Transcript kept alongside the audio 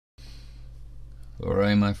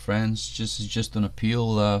Alright, my friends, this is just an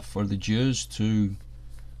appeal for the Jews to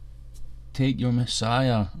take your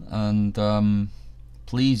Messiah and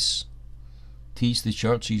please teach the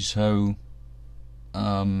churches how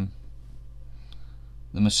the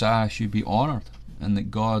Messiah should be honoured, and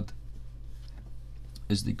that God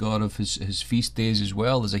is the God of his feast days as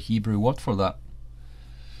well. There's a Hebrew word for that.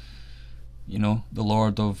 You know, the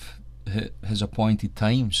Lord of his appointed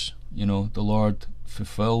times. You know, the Lord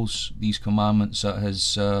fulfills these commandments at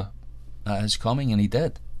his coming, and he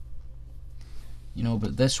did. You know,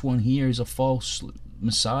 but this one here is a false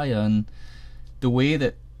Messiah, and the way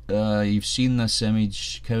that you've seen this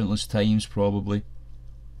image countless times probably,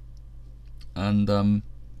 and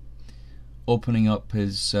opening up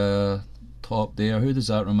his top there, who does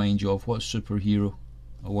that remind you of? What superhero,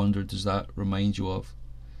 I wonder, does that remind you of?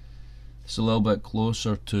 It's a little bit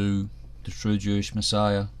closer to the true Jewish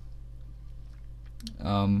Messiah,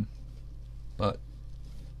 but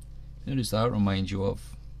who does that remind you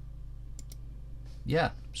of?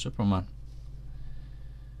 Yeah, Superman.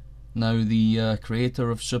 Now the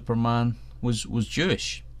creator of Superman was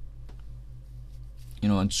Jewish, you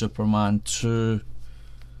know, and Superman 2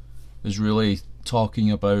 is really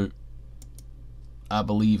talking about, I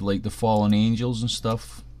believe, like the fallen angels and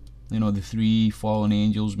stuff. You know, the 3 fallen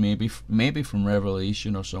angels, maybe from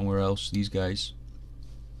Revelation or somewhere else. These guys.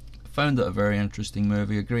 I found it a very interesting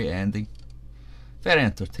movie, a great ending, very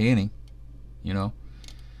entertaining. You know.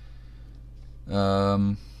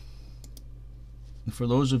 For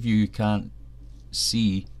those of you who can't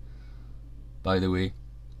see, by the way,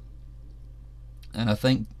 and I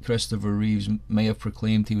think Christopher Reeves may have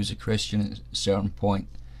proclaimed he was a Christian at a certain point,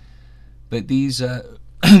 but these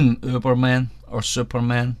Ubermen or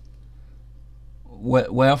Supermen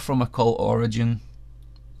were from occult origin.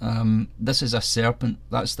 This is a serpent.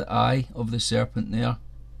 That's the eye of the serpent there,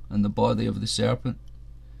 and the body of the serpent.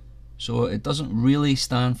 So it doesn't really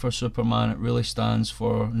stand for Superman. It really stands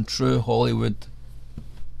for, in true Hollywood,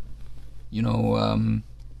 you know,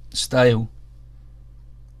 style,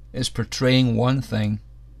 it's portraying one thing,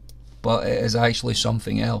 but it is actually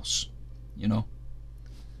something else. You know,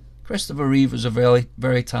 Christopher Reeve was a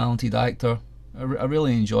very talented actor. I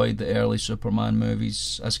really enjoyed the early Superman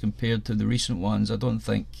movies as compared to the recent ones. I don't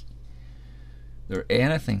think they're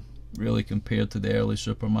anything really compared to the early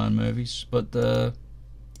Superman movies. But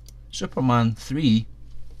Superman 3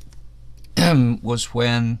 was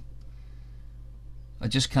when, I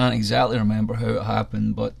just can't exactly remember how it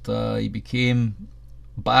happened, but he became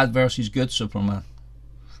bad versus good Superman.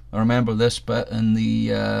 I remember this bit in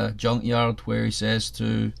the junkyard where he says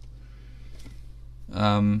to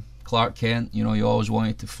Clark Kent, you know, he always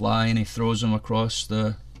wanted to fly, and he throws him across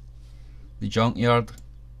the junkyard.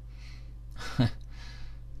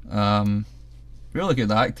 Really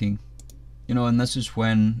good acting, you know, and this is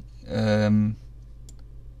when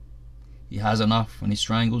he has enough, and he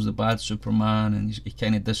strangles the bad Superman, and he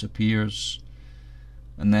kind of disappears,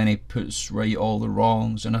 and then he puts right all the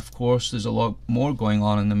wrongs. And of course there's a lot more going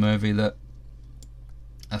on in the movie. That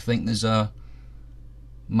I think there's a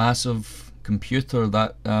massive computer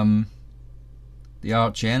that the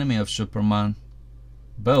arch enemy of Superman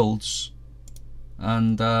builds,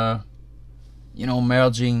 and you know,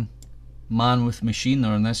 merging man with machine,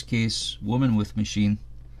 or in this case woman with machine.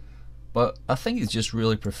 But I think it's just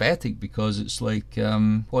really prophetic, because it's like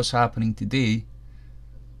what's happening today,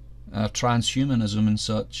 transhumanism and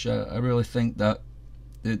such. I really think that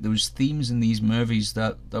those themes in these movies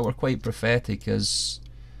that were quite prophetic, as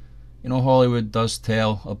you know, Hollywood does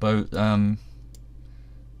tell about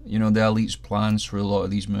you know, the elite's plans for a lot of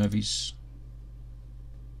these movies.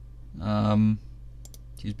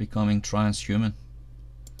 He's becoming transhuman,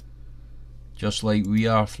 just like we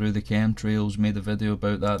are through the chemtrails. Made a video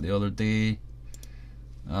about that the other day.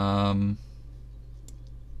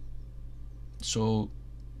 So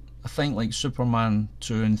I think like Superman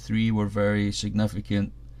 2 and 3 were very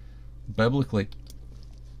significant biblically.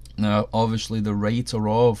 Now obviously the writer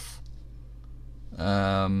of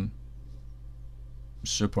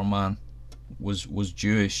Superman was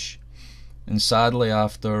Jewish, and sadly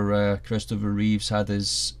after Christopher Reeves had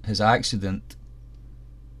his accident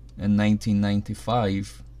in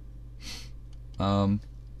 1995,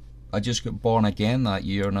 I just got born again that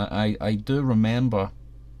year, and I do remember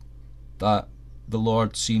that the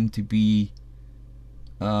Lord seemed to be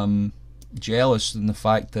jealous in the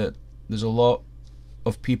fact that there's a lot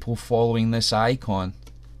of people following this icon.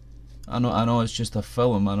 I know it's just a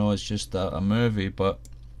film, I know it's just a movie, but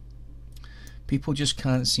people just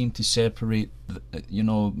can't seem to separate, you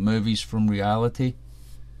know, movies from reality.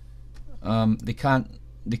 They can't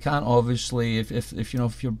they can't obviously, if you know,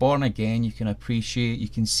 if you're born again, you can appreciate, you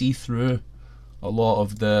can see through a lot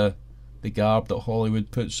of the garb that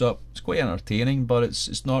Hollywood puts up. It's quite entertaining, but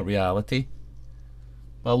it's not reality.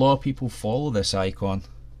 But a lot of people follow this icon,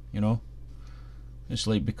 you know. It's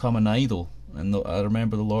like become an idol, and I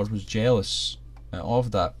remember the Lord was jealous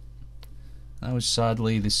of that. That was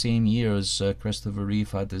sadly the same year as Christopher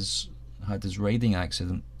Reeve had his riding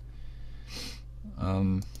accident.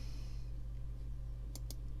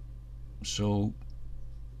 So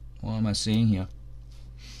what am I saying here?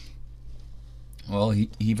 Well,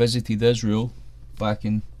 he visited Israel back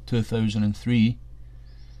in 2003,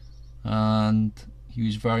 and he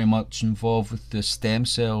was very much involved with the stem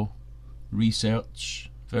cell research,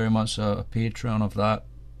 very much a patron of that,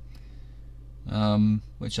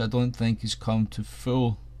 which I don't think has come to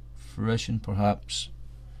full fruition, perhaps.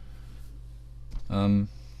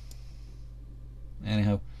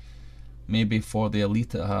 Anyhow, maybe for the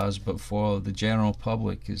elite it has, but for the general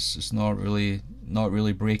public, it's not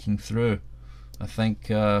really breaking through. I think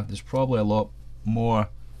there's probably a lot more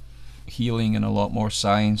healing and a lot more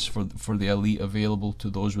science for the elite available to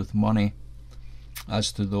those with money,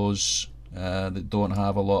 as to those that don't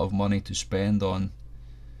have a lot of money to spend on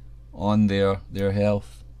their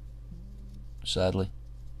health, sadly.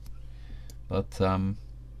 But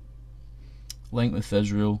linked with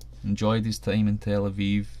Israel, enjoyed his time in Tel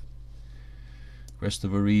Aviv.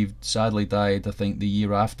 Christopher Reeve sadly died, I think, the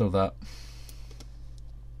year after that.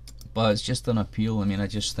 But it's just an appeal. I mean, I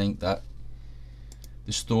just think that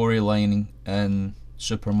the storyline in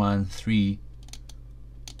Superman 3,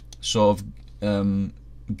 sort of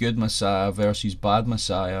good Messiah versus bad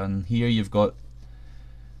Messiah, and here you've got,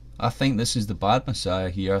 I think this is the bad Messiah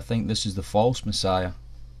here. I think this is the false Messiah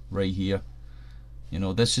right here. You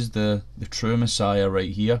know, this is the true Messiah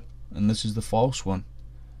right here, and this is the false one.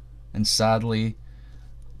 And sadly,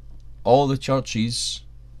 all the churches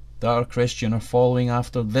that are Christian are following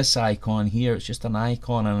after this icon here. It's just an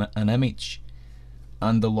icon and an image,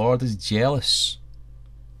 and the Lord is jealous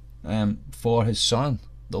for his son.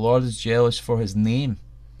 The Lord is jealous for his name,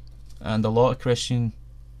 and a lot of Christian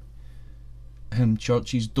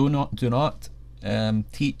churches do not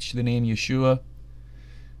teach the name Yeshua.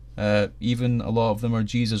 Even a lot of them are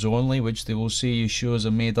Jesus only, which they will say Yeshua is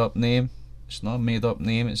a made up name. It's not a made up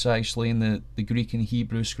name, it's actually in the Greek and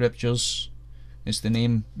Hebrew scriptures. It's the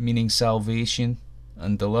name meaning salvation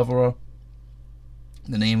and deliverer,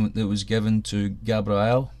 the name that was given to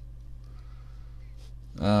Gabriel.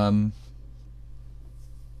 The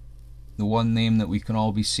one name that we can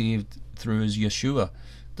all be saved through is Yeshua.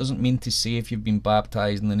 Doesn't mean to say if you've been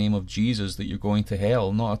baptized in the name of Jesus that you're going to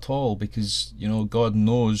hell. Not at all, because you know God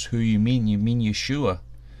knows who you mean. You mean Yeshua.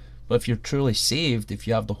 But if you're truly saved, if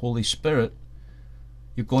you have the Holy Spirit,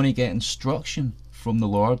 you're going to get instruction from the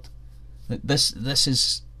Lord. This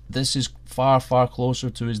is far closer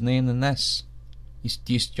to his name than this.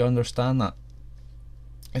 Do you understand that?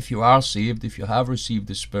 If you are saved, if you have received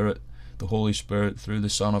the Spirit, the Holy Spirit through the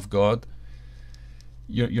Son of God,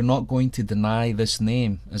 you're not going to deny this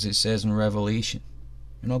name, as it says in Revelation.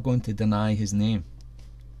 You're not going to deny his name.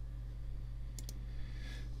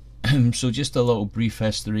 So just a little brief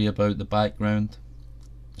history about the background.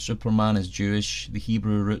 Superman is Jewish, the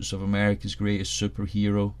Hebrew roots of America's greatest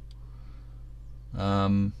superhero.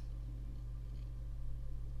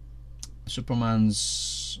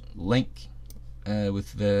 Superman's link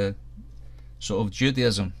with the sort of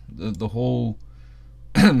Judaism, the whole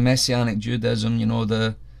Messianic Judaism, you know,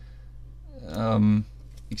 the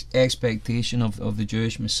expectation of the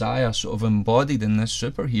Jewish Messiah sort of embodied in this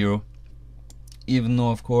superhero. Even though,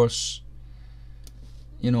 of course,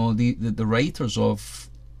 you know, the writers of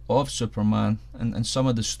Superman and some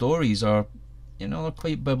of the stories are, you know, they're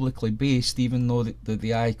quite biblically based, even though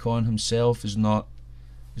the icon himself is not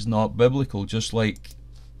biblical. Just like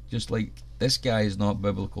this guy is not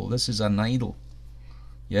biblical. This is an idol.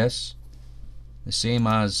 Yes, the same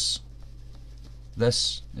as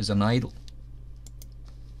this is an idol.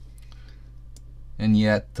 And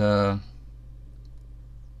yet, I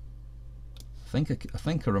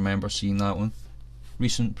think I remember seeing that one.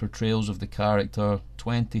 Recent portrayals of the character,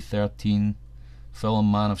 2013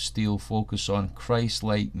 film Man of Steel, focus on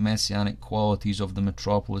Christ-like messianic qualities of the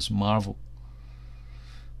Metropolis Marvel.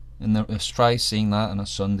 And try saying that on a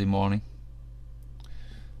Sunday morning.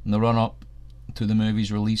 In the run-up to the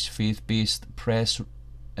movie's release, faith-based press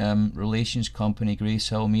relations company Grace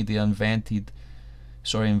Hill Media invited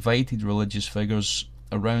religious figures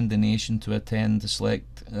around the nation to attend the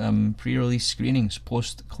select pre-release screenings,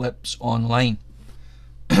 post clips online.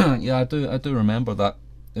 Yeah, I do remember that.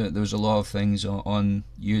 there was a lot of things on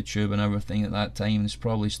YouTube and everything at that time. There's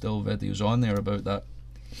probably still videos on there about that.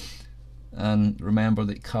 And remember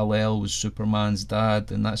that Kal-El was Superman's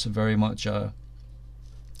dad, and that's a very much a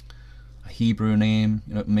Hebrew name.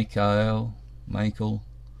 You know, Michael,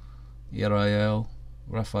 Ariel,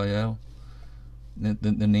 Raphael,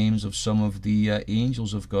 the names of some of the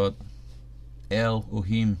angels of God.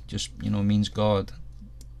 Elohim just, you know, means God.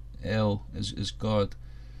 El is God.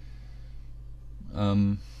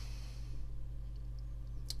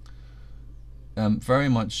 Very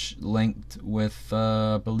much linked with,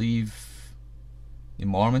 I believe, the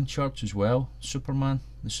Mormon Church as well. Superman,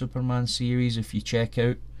 the Superman series. If you check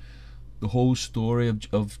out the whole story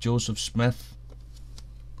of Joseph Smith,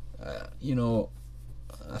 you know,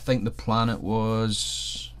 I think the planet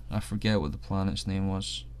was, I forget what the planet's name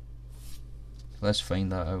was. Let's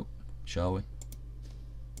find that out, shall we?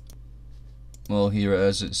 Well, here it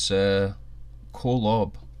is. It's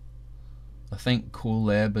Kolob. I think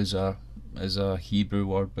Koleb is a Hebrew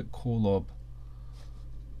word, but Kolob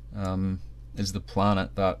is the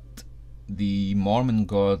planet that the Mormon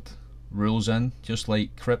God rules in, just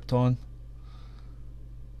like Krypton.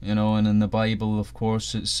 You know, and in the Bible, of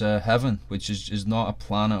course, it's heaven, which is not a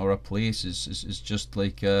planet or a place. It's just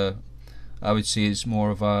like I would say it's more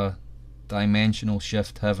of a dimensional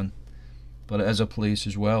shift, heaven, but it is a place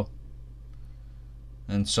as well.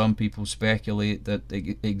 And some people speculate that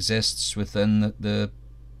it exists within the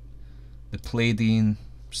Pleiadian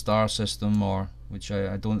star system, or which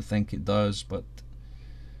I don't think it does, but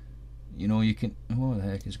you know, you can. What the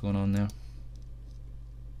heck is going on there?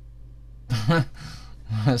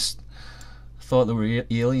 I thought there were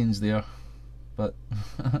aliens there, but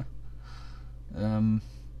there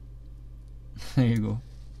you go.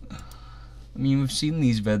 I mean, we've seen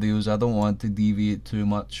these videos. I don't want to deviate too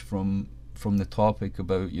much from the topic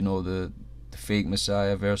about, you know, the fake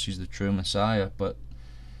Messiah versus the true Messiah, but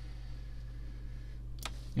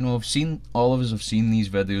you know, all of us have seen these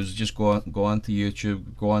videos. Just go onto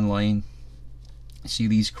YouTube, go online, see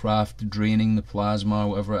these craft draining the plasma or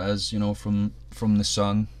whatever it is, you know, from the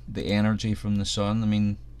sun, the energy from the sun. I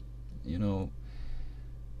mean, you know,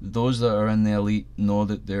 those that are in the elite know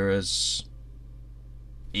that there is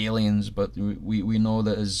aliens, but we know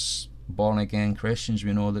that as born again Christians,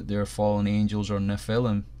 we know that there are fallen angels or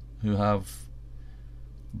Nephilim who have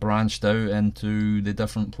branched out into the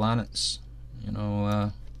different planets. You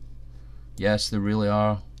know, yes, there really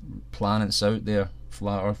are planets out there,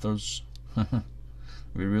 flat earthers.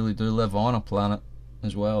 We really do live on a planet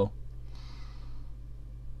as well,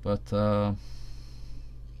 but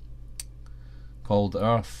called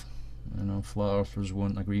Earth. You know, flat earthers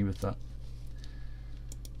won't agree with that.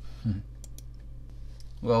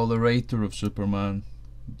 Well, the writer of Superman,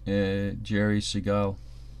 Jerry Siegel,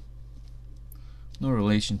 no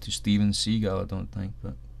relation to Steven Seagal, I don't think,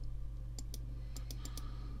 but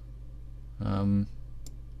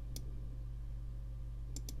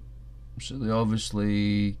so they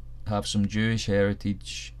obviously have some Jewish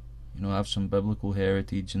heritage, you know, have some biblical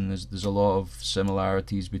heritage, and there's a lot of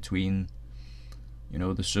similarities between, you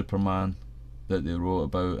know, the Superman that they wrote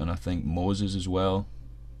about, and I think Moses as well.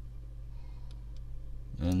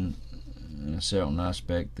 And in a certain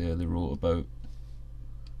aspect there, they wrote about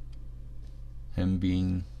him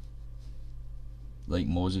being like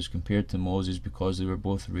Moses, compared to Moses, because they were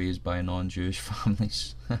both raised by non-Jewish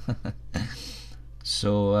families.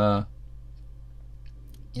 So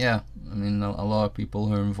yeah, I mean, a lot of people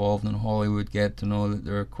who are involved in Hollywood get to know that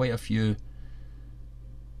there are quite a few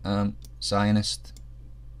Zionist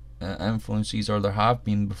influences, or there have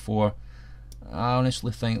been before. I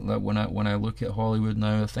honestly think that when I look at Hollywood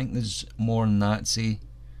now, I think there's more Nazi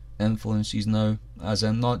influences now, as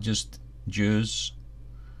in not just Jews,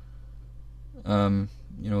 you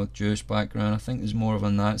know, Jewish background. I think there's more of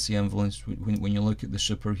a Nazi influence when you look at the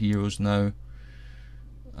superheroes now.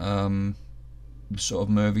 The sort of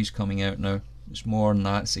movies coming out now, it's more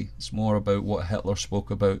Nazi. It's more about what Hitler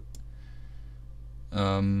spoke about.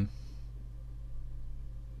 You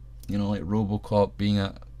know, like RoboCop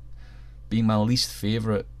being my least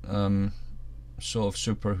favourite sort of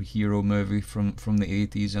superhero movie from the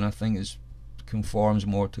 80s, and I think it conforms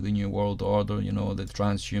more to the New World Order, you know, the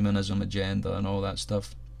transhumanism agenda and all that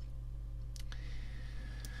stuff.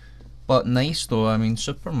 But nice though, I mean,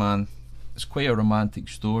 Superman, it's quite a romantic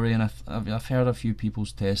story, and I've heard a few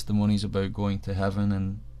people's testimonies about going to heaven,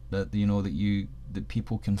 and that, you know, that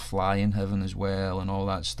people can fly in heaven as well, and all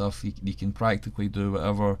that stuff. You can practically do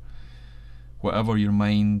whatever your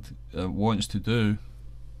mind wants to do.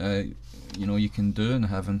 You know, you can do in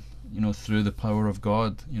heaven, you know, through the power of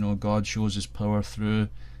God. You know, God shows his power through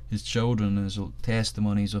his children as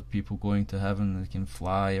testimonies of people going to heaven. They can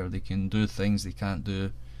fly, or they can do things they can't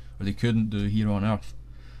do, or they couldn't do here on earth.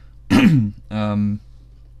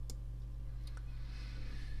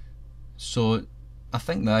 So I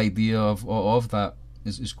think the idea of that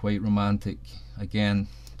is quite romantic again.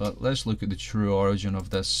 But let's look at the true origin of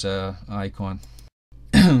this icon.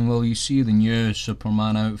 Well, you see the new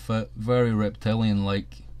Superman outfit, very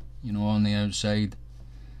reptilian-like, you know, on the outside.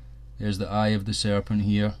 There's the eye of the serpent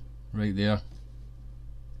here, right there.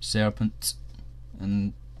 Serpent.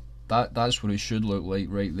 And that's what it should look like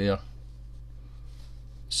right there.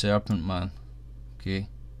 Serpent man. Okay.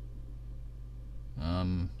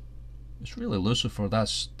 It's really Lucifer,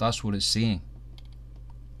 that's what it's saying.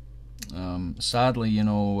 Sadly, you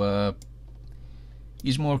know,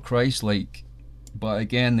 he's more Christ-like, but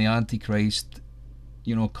again, the Antichrist,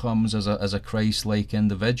 you know, comes as a Christ-like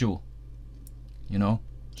individual, you know.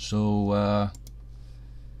 So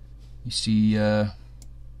you see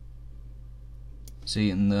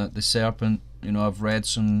Satan, the serpent. You know, I've read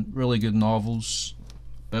some really good novels,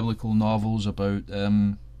 biblical novels about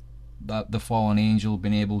that the fallen angel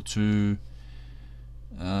being able to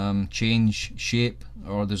change shape,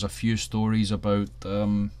 or there's a few stories about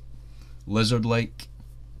lizard-like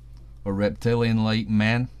or reptilian-like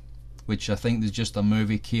men, which I think there's just a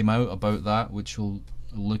movie came out about that, which we'll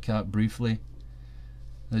look at briefly.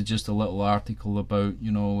 There's just a little article about,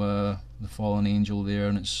 you know, the fallen angel there,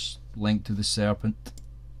 and it's linked to the serpent,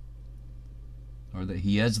 or that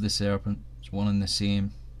he is the serpent. It's one and the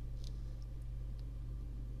same.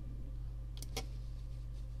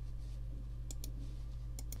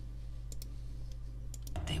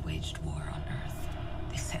 They waged war on Earth.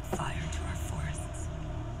 They set fire to our forests.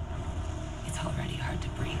 It's already hard to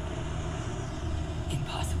breathe.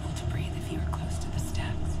 Impossible to breathe if you are close to the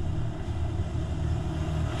stacks.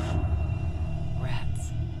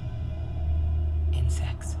 Rats.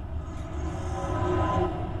 Insects.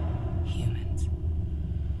 Humans.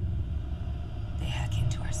 They hack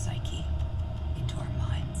into our psyche, into our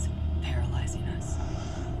minds, paralyzing us,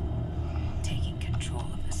 taking control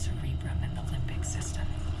of the cerebrum and the limbic system,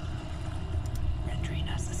 rendering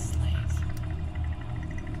us as slaves.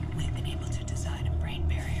 We've been able to design a brain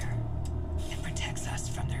barrier that protects us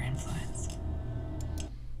from their influence.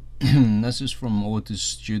 This is from Otis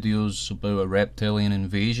Studios about a reptilian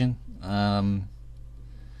invasion. Very,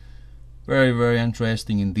 very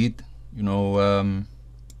interesting indeed. You know,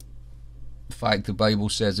 the fact the Bible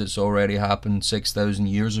says it's already happened 6,000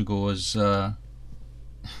 years ago is, I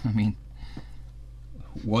mean,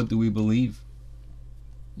 what do we believe?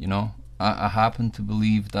 You know, I happen to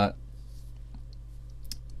believe that,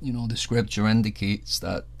 you know, the scripture indicates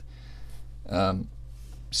that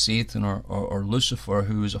Satan or Lucifer,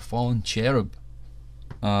 who is a fallen cherub,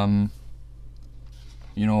 you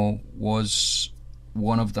know, was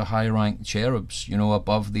one of the high-ranked cherubs, you know,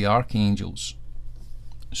 above the archangels.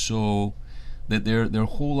 So that they're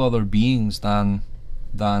whole other beings than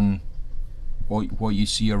what you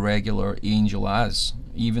see a regular angel as.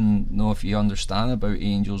 Even though if you understand about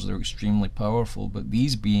angels, they're extremely powerful, but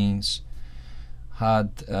these beings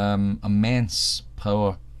had immense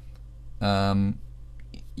power.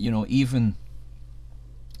 You know, even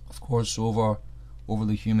of course over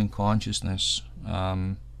the human consciousness.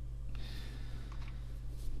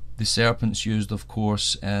 The serpent's used, of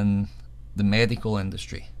course, in the medical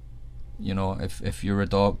industry. You know, if you're a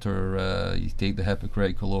doctor, you take the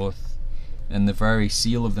Hippocratic Oath. In the very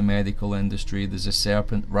seal of the medical industry, there's a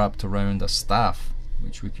serpent wrapped around a staff,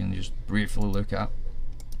 which we can just briefly look at.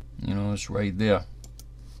 You know, it's right there.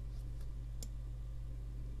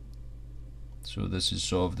 So this is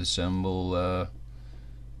sort of the symbol.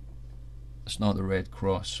 It's not the Red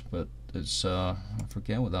Cross, but it's I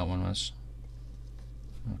forget what that one was.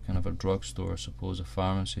 Kind of a drugstore, I suppose, a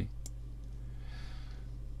pharmacy.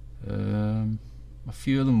 A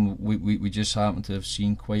few of them we just happen to have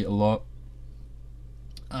seen quite a lot,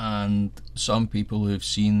 and some people who've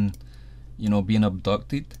seen, you know, being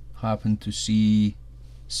abducted happen to see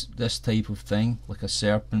this type of thing, like a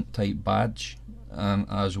serpent type badge,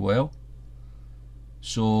 as well.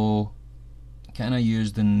 So kind of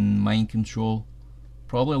used in mind control.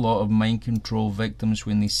 Probably a lot of mind control victims,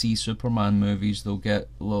 when they see Superman movies, they'll get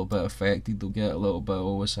a little bit affected. They'll get a little bit,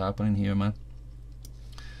 oh, what's happening here, man?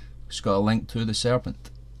 It's got a link to the serpent,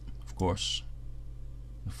 of course,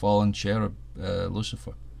 the fallen cherub,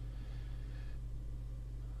 Lucifer.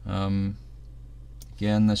 Again,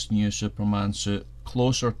 this new Superman suit,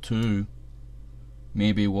 closer to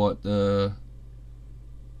maybe what the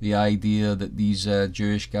idea that these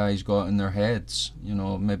Jewish guys got in their heads. You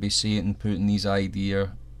know, maybe Satan putting these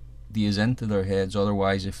ideas into their heads.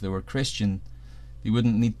 Otherwise, if they were Christian, they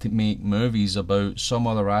wouldn't need to make movies about some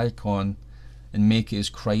other icon and make it as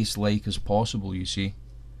Christ-like as possible, you see.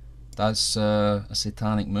 That's a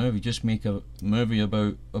satanic movie. Just make a movie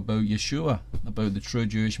about Yeshua, about the true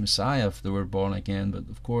Jewish Messiah, if they were born again, but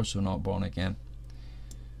of course they're not born again.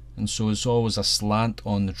 And so it's always a slant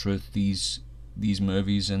on the truth, these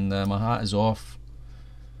movies, and my hat is off,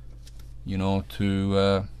 you know,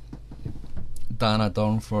 to Dana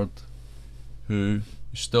Durnford, who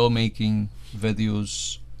is still making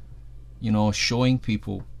videos, you know, showing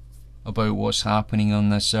people about what's happening on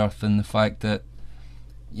this earth, and the fact that,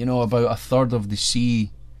 you know, about a third of the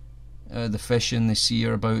sea, the fish in the sea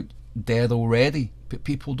are about dead already. But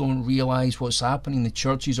people don't realise what's happening. The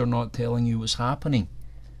churches are not telling you what's happening.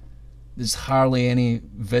 There's hardly any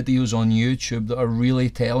videos on YouTube that are really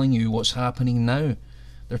telling you what's happening now.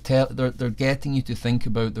 They're getting you to think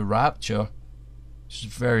about the rapture, which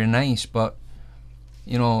is very nice, but,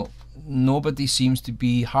 you know, nobody seems to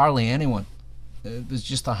be, hardly anyone. There's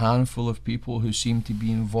just a handful of people who seem to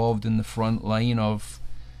be involved in the front line of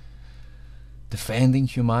defending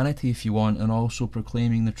humanity, if you want, and also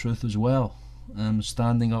proclaiming the truth as well,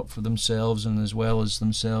 standing up for themselves, and as well as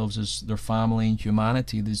themselves as their family and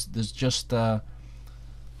humanity. There's just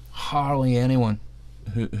hardly anyone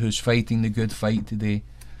who's fighting the good fight today.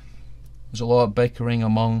 There's a lot of bickering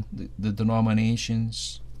among the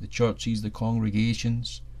denominations, the churches, the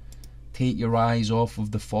congregations. Take your eyes off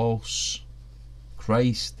of the false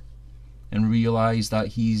Christ and realise that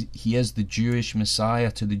he is the Jewish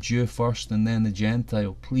Messiah, to the Jew first and then the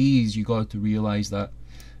Gentile. Please, you got to realise that.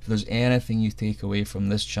 If there's anything you take away from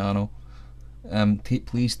this channel,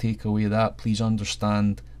 please take away that. Please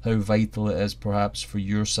understand how vital it is, perhaps for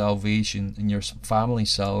your salvation and your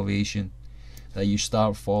family's salvation, that you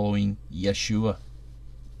start following Yeshua,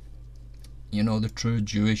 you know, the true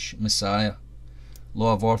Jewish Messiah. A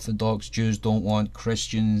lot of Orthodox Jews don't want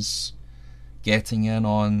Christians getting in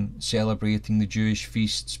on celebrating the Jewish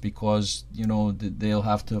feasts, because, you know, they'll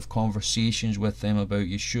have to have conversations with them about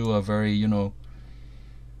Yeshua, very, you know,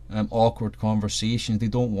 awkward conversations. They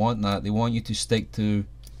don't want that. They want you to stick to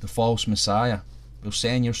the false Messiah. They'll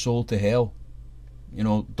send your soul to hell. You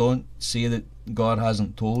know, don't say that God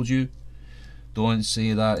hasn't told you. Don't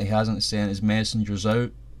say that He hasn't sent His messengers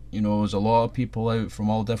out. You know, there's a lot of people out from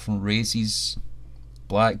all different races,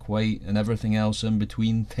 black, white, and everything else in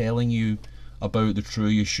between, telling you about the true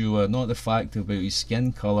Yeshua, not the fact about his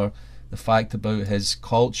skin colour, the fact about his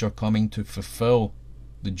culture coming to fulfill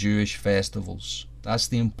the Jewish festivals. That's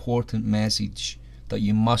the important message that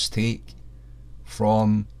you must take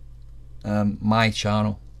from my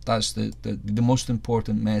channel. That's the most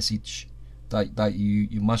important message that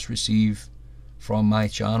you must receive from my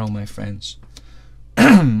channel, my friends. So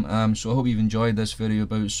I hope you've enjoyed this video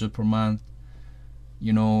about Superman.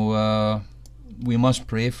 You know, we must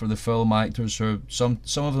pray for the film actors who some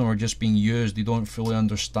of them are just being used. They don't fully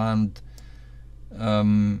understand,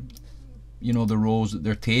 you know, the roles that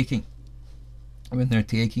they're taking when they're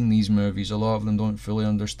taking these movies. A lot of them don't fully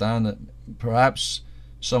understand it. Perhaps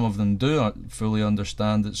some of them do fully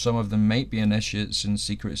understand that some of them might be initiates in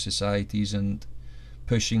secret societies and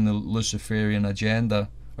pushing the Luciferian agenda,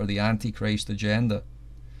 or the Antichrist agenda,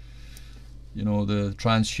 you know, the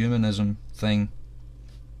transhumanism thing.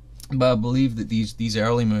 But I believe that these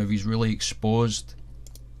early movies really exposed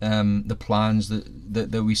the plans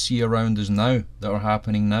that we see around us now, that are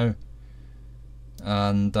happening now.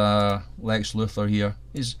 And Lex Luthor here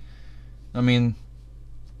is, I mean,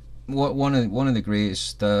 one of the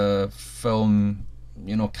greatest film,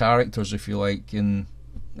 you know, characters, if you like, in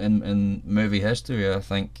movie history. I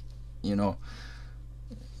think, you know,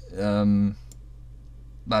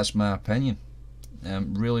 that's my opinion.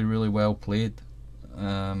 Really, really well played.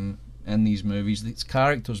 In these movies. These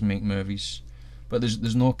characters make movies, but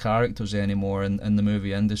there's no characters anymore in the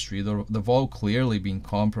movie industry. They've all clearly been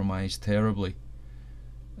compromised terribly,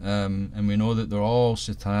 and we know that they're all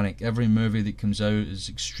satanic. Every movie that comes out is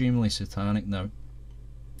extremely satanic now.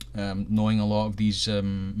 Knowing a lot of these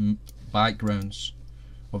backgrounds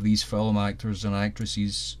of these film actors and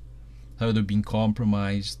actresses, how they've been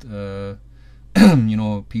compromised, you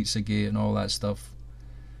know, Pizzagate and all that stuff.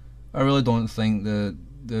 I really don't think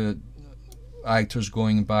the actors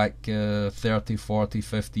going back 30, 40,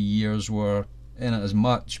 50 years were in it as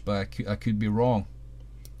much, but I could be wrong.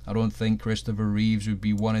 I don't think Christopher Reeves would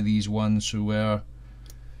be one of these ones who were,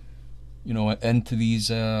 you know, into these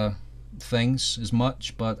things as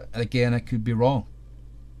much, but again, I could be wrong.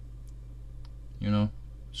 You know,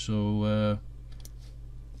 so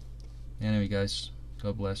anyway, guys,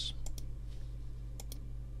 God bless.